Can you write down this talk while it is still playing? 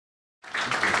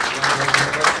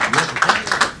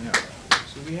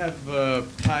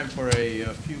have time for a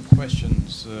few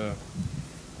questions that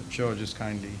George has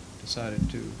kindly decided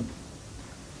to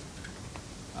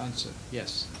answer.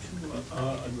 Yes.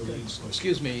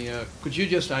 Excuse me, could you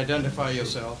just identify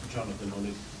yourself? Jonathan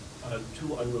Honig.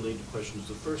 Two unrelated questions.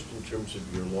 The first, in terms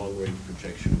of your long-range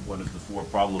projection of one of the four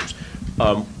problems.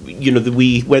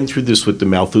 We went through this with the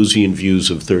Malthusian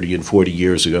views of 30 and 40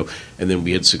 years ago, and then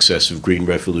we had successive green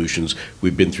revolutions.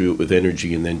 We've been through it with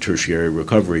energy and then tertiary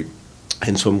recovery.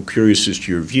 And so I'm curious as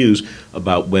to your views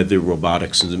about whether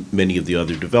robotics and many of the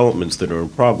other developments that are in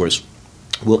progress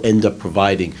will end up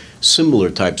providing similar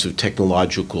types of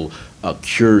technological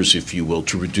cures, if you will,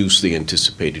 to reduce the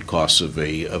anticipated costs of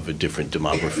a different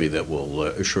demography that will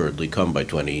assuredly come by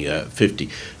 2050.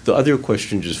 The other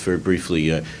question, just very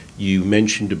briefly, you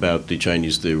mentioned about the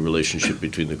relationship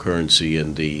between the currency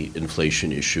and the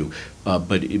inflation issue,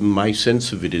 but my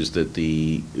sense of it is that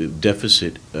the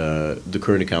deficit, the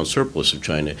current account surplus of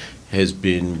China, has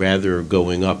been rather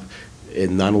going up,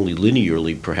 and not only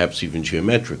linearly, perhaps even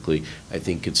geometrically. I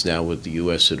think it's now with the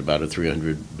U.S. at about a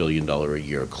 $300 billion a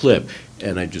year clip.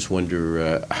 And I just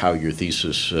wonder how your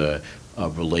thesis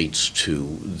relates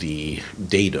to the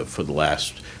data for the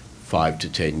last 5 to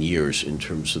 10 years in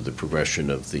terms of the progression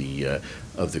of the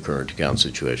current account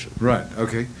situation. Right.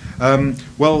 Okay. I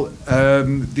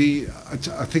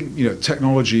think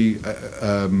technology,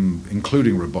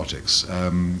 including robotics,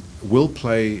 will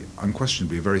play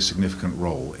unquestionably a very significant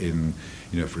role in,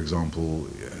 for example,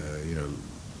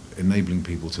 enabling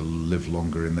people to live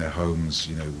longer in their homes.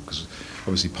 Because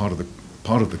obviously part of the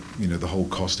the whole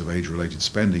cost of age-related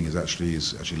spending is actually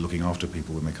looking after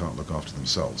people when they can't look after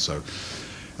themselves. So.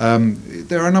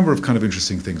 There are a number of kind of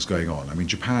interesting things going on. I mean,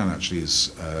 Japan actually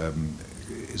is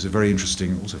a very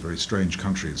interesting, also very strange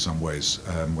country in some ways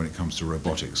when it comes to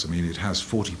robotics. I mean, it has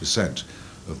 40%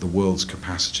 of the world's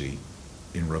capacity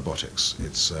in robotics.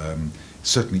 It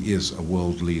certainly is a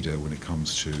world leader when it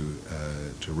comes to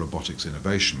robotics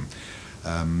innovation.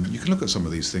 You can look at some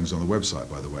of these things on the website,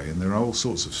 by the way, and there are all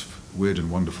sorts of weird and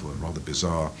wonderful and rather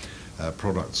bizarre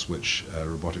products which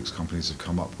robotics companies have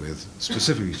come up with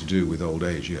specifically to do with old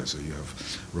age. Yeah, so you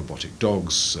have robotic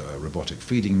dogs, robotic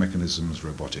feeding mechanisms,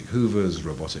 robotic hoovers,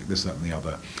 robotic this, that, and the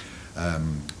other.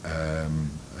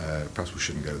 Perhaps we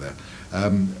shouldn't go there.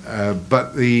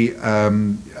 But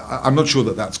I'm not sure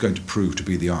that that's going to prove to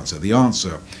be the answer. The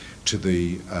answer to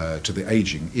the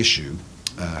aging issue,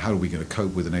 how are we going to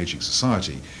cope with an aging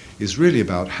society, is really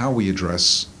about how we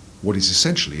address what is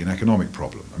essentially an economic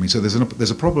problem. I mean, so there's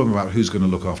a problem about who's going to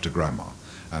look after grandma,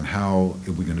 and how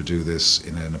are we going to do this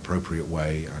in an appropriate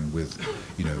way and with,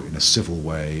 in a civil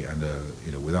way and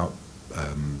without,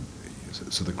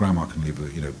 so that grandma can live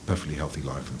a perfectly healthy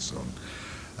life and so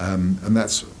on. And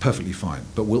that's perfectly fine.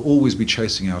 But we'll always be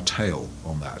chasing our tail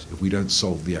on that if we don't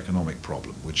solve the economic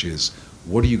problem, which is,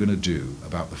 what are you going to do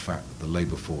about the fact that the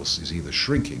labor force is either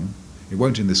shrinking? It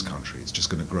won't in this country. It's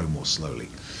just going to grow more slowly.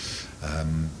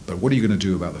 But what are you going to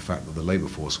do about the fact that the labour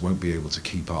force won't be able to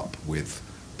keep up with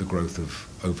the growth of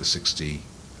over 60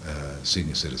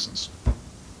 senior citizens?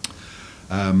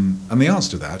 And the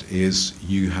answer to that is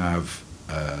you can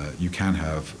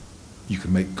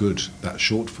make good that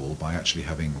shortfall by actually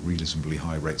having reasonably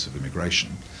high rates of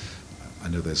immigration. I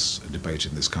know there's a debate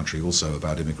in this country also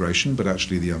about immigration, but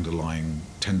actually the underlying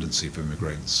tendency for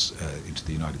immigrants into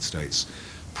the United States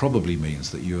probably means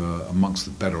that you're amongst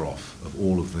the better off of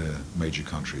all of the major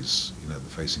countries that are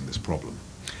facing this problem.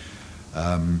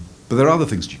 But there are other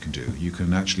things you can do. You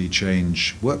can actually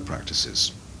change work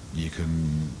practices. You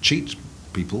can cheat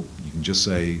people. You can just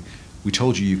say, we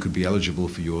told you could be eligible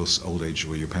for your old age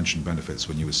or your pension benefits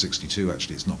when you were 62.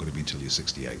 Actually, it's not going to be until you're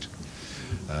 68.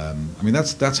 I mean,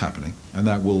 that's happening, and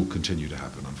that will continue to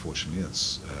happen, unfortunately.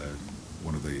 That's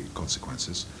one of the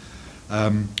consequences.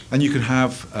 And you can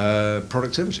have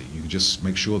productivity. You can just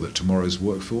make sure that tomorrow's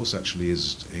workforce actually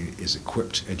is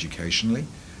equipped educationally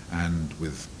and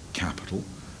with capital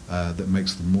that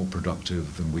makes them more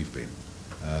productive than we've been.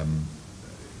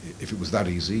 If it was that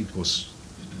easy, of course,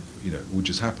 it would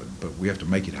just happen. But we have to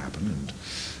make it happen,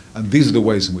 and these are the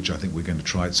ways in which I think we're going to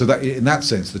try it. So that, in that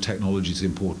sense, the technology is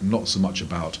important, not so much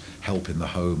about help in the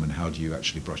home and how do you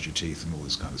actually brush your teeth and all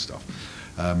this kind of stuff.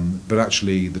 But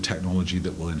actually the technology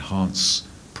that will enhance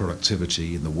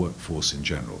productivity in the workforce in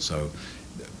general. So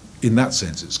in that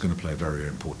sense, it's going to play a very, very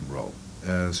important role.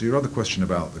 So your other question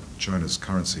about China's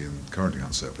currency and current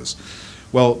account surplus.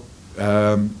 Well,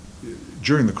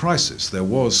 during the crisis, there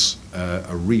was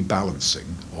a rebalancing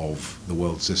of the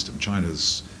world system.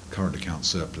 China's current account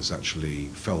surplus actually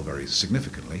fell very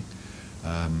significantly.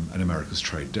 and America's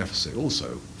trade deficit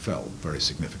also fell very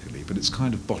significantly, but it's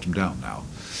kind of bottomed out now.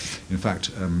 In fact,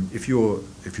 if you're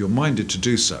minded to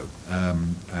do so,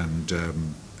 and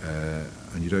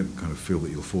you don't kind of feel that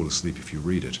you'll fall asleep if you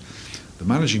read it, the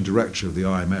managing director of the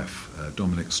IMF,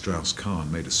 Dominic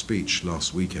Strauss-Kahn, made a speech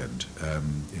last weekend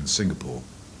in Singapore,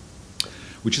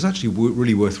 which is actually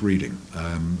really worth reading.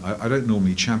 I don't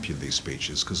normally champion these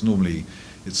speeches because normally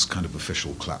it's kind of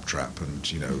official claptrap,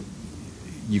 and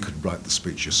you could write the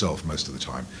speech yourself most of the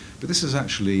time. But this is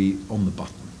actually on the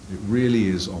button. It really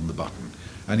is on the button.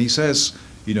 And he says,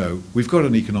 we've got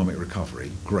an economic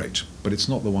recovery, great, but it's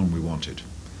not the one we wanted.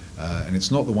 And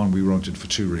it's not the one we wanted for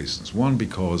two reasons. One,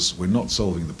 because we're not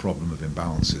solving the problem of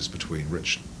imbalances between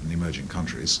rich and emerging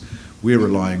countries. We're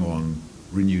relying on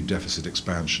renewed deficit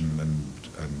expansion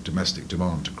and domestic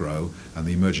demand to grow, and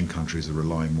the emerging countries are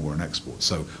relying more on exports.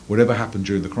 So whatever happened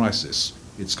during the crisis,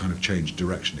 it's kind of changed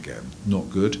direction again. Not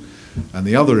good. And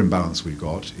the other imbalance we've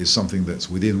got is something that's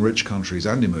within rich countries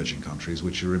and emerging countries,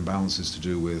 which are imbalances to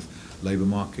do with labour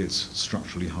markets,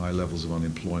 structurally high levels of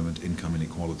unemployment, income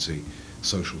inequality,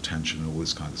 social tension, and all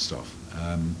this kind of stuff.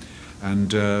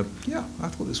 Yeah, I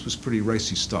thought this was pretty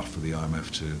racy stuff for the IMF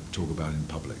to talk about in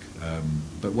public,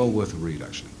 but well worth a read,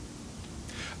 actually.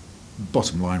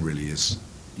 Bottom line really is,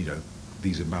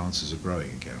 these imbalances are growing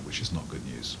again, which is not good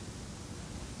news.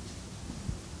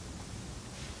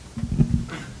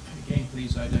 Again,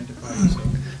 please identify yourself.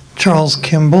 Charles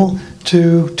Kimball.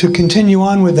 To continue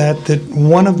on with that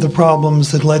one of the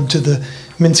problems that led to the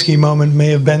Minsky moment may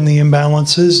have been the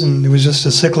imbalances, and it was just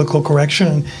a cyclical correction,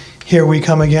 and here we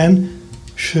come again.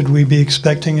 Should we be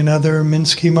expecting another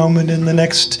Minsky moment in the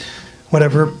next,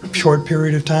 whatever, short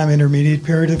period of time, intermediate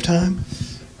period of time?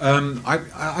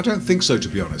 I don't think so, to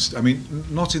be honest. I mean,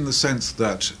 not in the sense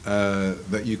that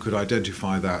that you could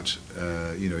identify that,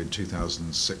 in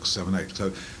 2006, 7, 8.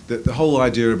 So the whole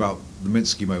idea about the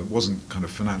Minsky moment wasn't kind of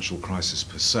financial crisis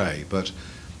per se, but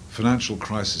financial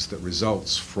crisis that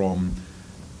results from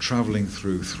traveling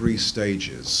through three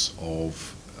stages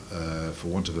of, for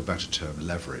want of a better term,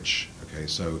 leverage. Okay,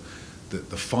 so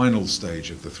the final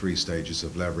stage of the three stages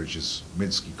of leverage is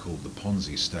Minsky called the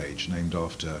Ponzi stage, named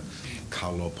after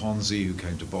Carlo Ponzi, who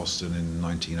came to Boston in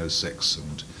 1906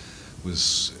 and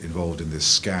was involved in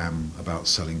this scam about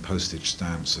selling postage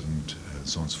stamps and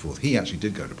so on and so forth. He actually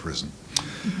did go to prison.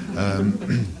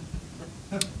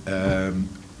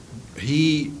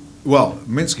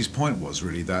 Minsky's point was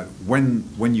really that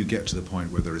when you get to the point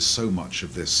where there is so much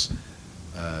of this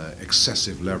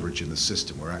excessive leverage in the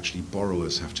system, where actually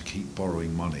borrowers have to keep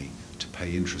borrowing money to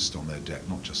pay interest on their debt,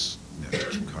 not just to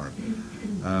keep current,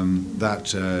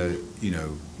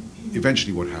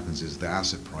 eventually what happens is the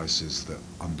asset prices that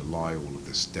underlie all of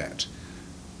this debt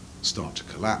start to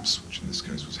collapse, which in this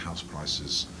case was house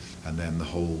prices, and then the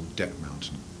whole debt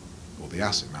mountain or the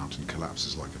asset mountain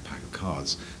collapses like a pack of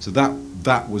cards. So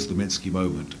that was the Minsky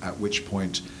moment, at which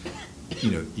point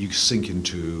you sink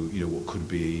into what could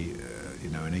be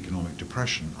an economic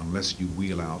depression unless you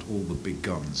wheel out all the big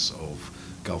guns of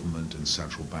government and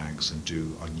central banks and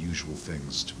do unusual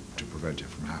things to prevent it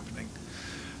from happening.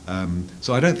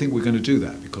 So I don't think we're going to do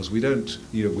that, because we don't,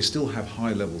 we still have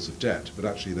high levels of debt, but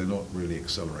actually they're not really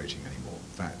accelerating anymore.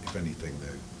 In fact, if anything,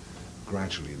 they're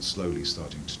gradually and slowly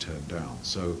starting to turn down.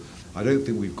 So I don't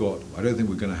think we're going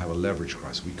to have a leverage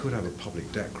crisis. We could have a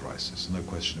public debt crisis, no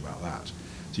question about that.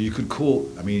 So you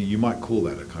might call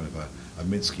that a kind of a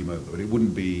Minsky moment, but it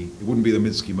wouldn't be the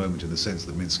Minsky moment in the sense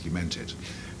that Minsky meant it,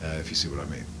 if you see what I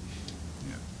mean.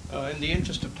 Yeah. In the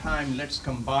interest of time, let's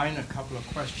combine a couple of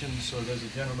questions. So there's a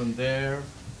gentleman there.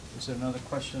 Is there another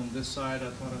question on this side?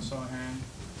 I thought I saw a hand.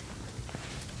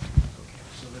 Okay,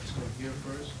 so let's go here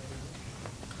first.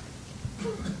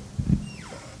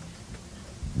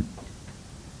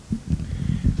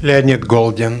 Leonid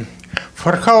Goldin.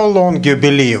 For how long you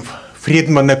believe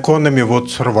Friedman economy would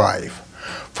survive?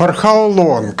 For how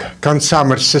long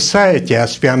consumer society,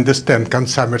 as we understand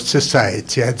consumer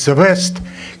society at the West,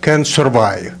 can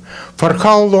survive? For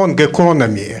how long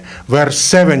economy, where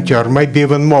 70 or maybe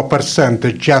even more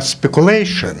percentage just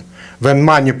speculation, when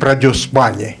money produces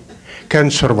money, can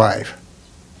survive?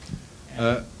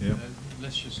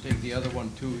 Let's just take the other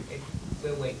one too.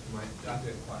 Wait,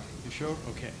 You sure?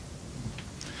 Okay.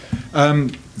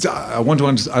 I want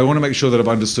to make sure that I've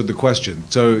understood the question.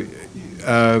 So,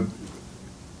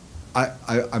 I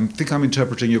think I'm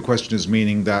interpreting your question as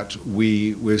meaning that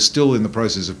we're still in the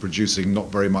process of producing not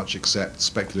very much except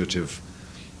speculative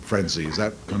frenzy. Is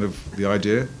that kind of the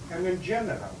idea? And in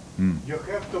general, you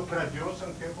have to produce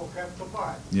and people have to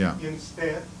buy. Yeah.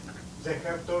 Instead, they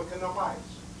have to economize.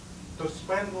 to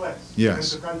spend less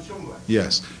Yes. and to consume less.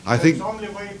 Yes, I That's think the only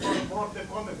way for a broad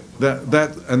economy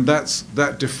to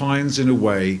that defines in a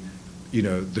way, you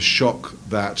know, the shock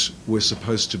that we're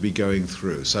supposed to be going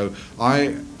through. So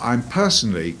I'm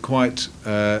personally quite,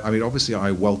 I mean, obviously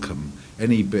I welcome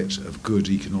any bit of good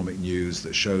economic news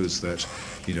that shows that,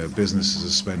 you know, businesses are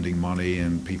spending money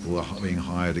and people are being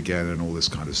hired again and all this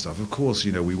kind of stuff. Of course,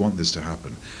 you know, we want this to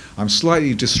happen. I'm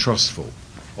slightly distrustful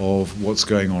of what's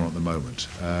going on at the moment,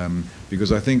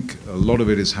 because I think a lot of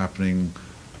it is happening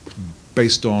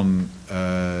based on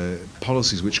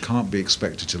policies which can't be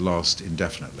expected to last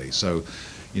indefinitely. So,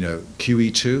 you know,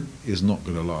 QE2 is not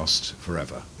going to last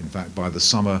forever. In fact, by the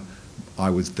summer, I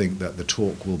would think that the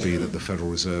talk will be that the Federal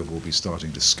Reserve will be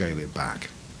starting to scale it back.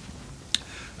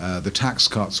 The tax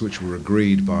cuts which were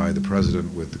agreed by the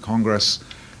President with the Congress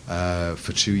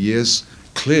for 2 years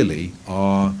clearly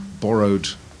are borrowed,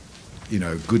 you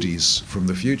know, goodies from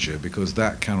the future, because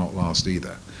that cannot last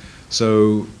either.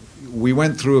 So we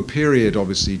went through a period,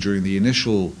 obviously, during the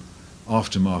initial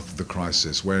aftermath of the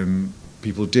crisis when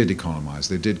people did economize,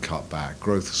 they did cut back,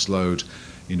 growth slowed,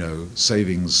 you know,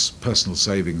 savings, personal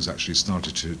savings actually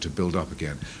started to build up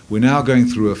again. We're now going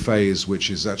through a phase which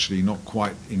is actually not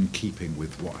quite in keeping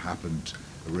with what happened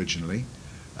originally,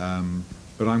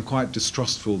 but I'm quite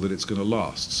distrustful that it's going to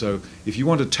last. So if you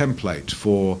want a template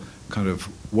for kind of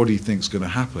what do you think is going to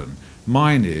happen,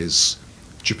 mine is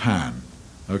Japan.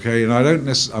 Okay, and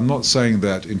I'm not saying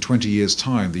that in 20 years'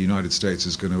 time the United States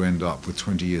is going to end up with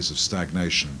 20 years of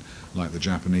stagnation like the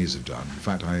Japanese have done. In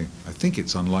fact, I think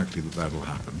it's unlikely that that'll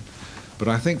happen. But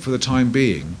I think for the time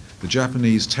being, the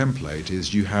Japanese template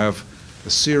is you have a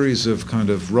series of kind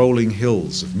of rolling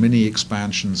hills of mini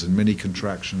expansions and mini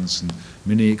contractions and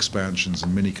mini expansions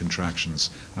and mini contractions.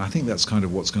 And I think that's kind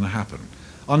of what's going to happen.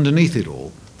 Underneath it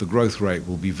all, the growth rate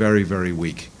will be very, very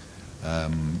weak.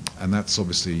 And that's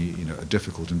obviously, you know, a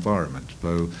difficult environment.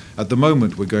 So at the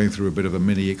moment we're going through a bit of a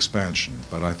mini expansion,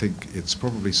 but I think it's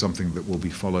probably something that will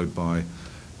be followed by,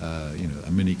 you know,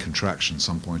 a mini contraction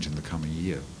some point in the coming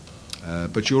year.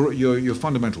 But your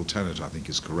fundamental tenet, I think,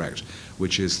 is correct,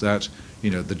 which is that, you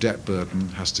know, the debt burden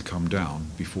has to come down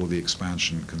before the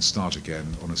expansion can start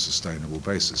again on a sustainable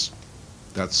basis.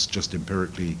 That's just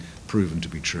empirically proven to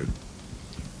be true.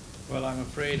 Well, I'm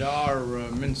afraid our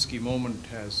Minsky moment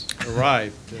has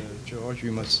arrived, George.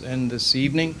 We must end this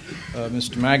evening.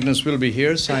 Mr. Magnus will be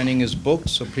here signing his book,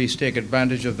 so please take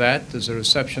advantage of that. There's a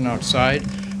reception outside.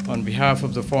 On behalf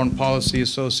of the Foreign Policy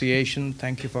Association,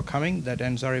 thank you for coming. That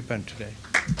ends our event today.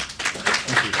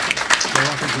 Thank you. You're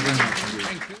welcome to very much.